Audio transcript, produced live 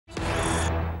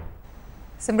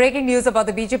Some breaking news about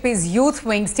the BJP's Youth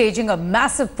Wing staging a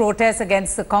massive protest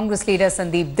against the Congress leader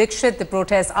Sandeep Dikshit. The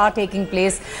protests are taking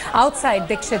place outside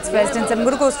Dikshit's residence. I'm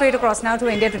going to go straight across now to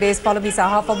India Today's Pallavi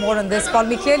Saha for more on this.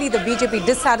 Pallavi, clearly the BJP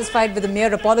dissatisfied with the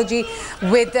mere apology,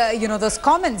 with those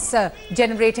comments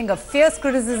generating a fierce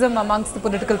criticism amongst the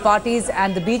political parties,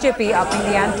 and the BJP upping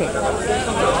the ante.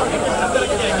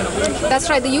 That's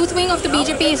right. The youth wing of the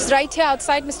BJP is right here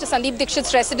outside Mr. Sandeep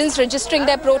Dikshit's residence, registering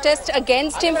their protest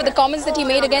against him for the comments that he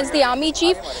made against the Army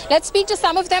Chief. Let's speak to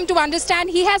some of them to understand.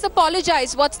 He has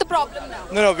apologized. What's the problem now?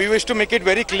 No, we wish to make it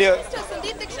very clear. Mr.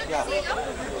 Sandeep Dikshit, is he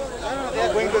here?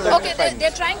 Okay,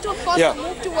 they're trying to, of course,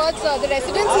 move towards the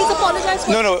residence. He's apologized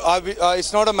for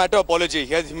it's not a matter of apology.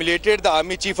 He has humiliated the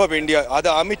Army Chief of India. The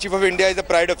Army Chief of India is the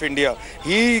pride of India.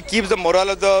 He keeps the morale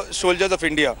of the soldiers of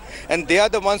India, and they are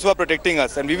the ones who are protecting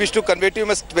us. And we wish to convey to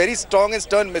him a very strong and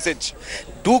stern message.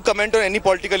 Do comment on any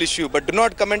political issue, but do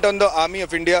not comment on the Army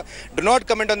of India. Do not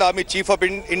comment on the Army Chief of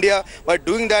India. By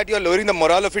doing that, you are lowering the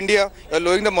morale of India. You are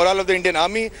lowering the morale of the Indian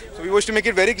Army. So we wish to make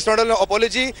it very, it's not an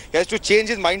apology. He has to change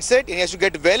his mindset. He has to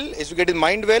get well. He has to get his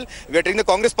mind well. We are taking the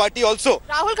Congress party also.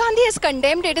 Rahul Gandhi has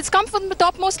condemned it. It's come from the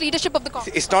topmost leadership of the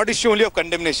Congress. It's not an issue only of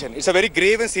condemnation. It's a very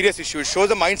grave and serious issue. It shows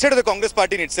the mindset of the Congress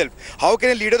party in itself. How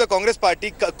can a leader of the Congress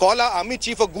party call our Army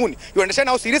Chief a goon? You understand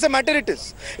how serious a matter it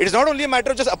is. It is not only a matter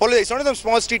of just apology. It's not a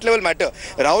small street level matter.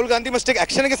 Rahul Gandhi must take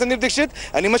action against Sandeep Dikshit,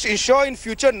 and he must ensure in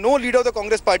future no leader of the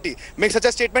Congress party makes such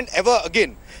a statement ever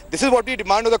again. This is what we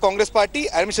demand of the Congress party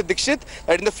and Mr. Dikshit,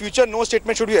 that in the future no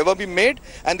statement should ever be made,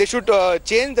 and they should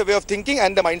change the way of thinking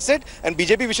and the mindset, and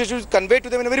BJP wishes to convey to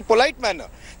them in a very polite manner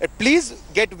that please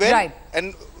get well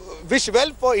and wish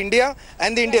well for India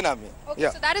and the Indian Army. Okay,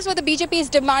 so that is what the BJP is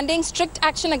demanding, strict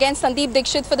action against Sandeep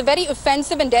Dikshit for the very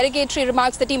offensive and derogatory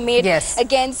remarks that he made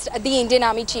against the Indian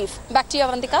Army Chief. Back to you,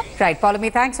 Avantika. Right,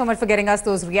 Pallavi, thanks so much for getting us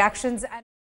those reactions.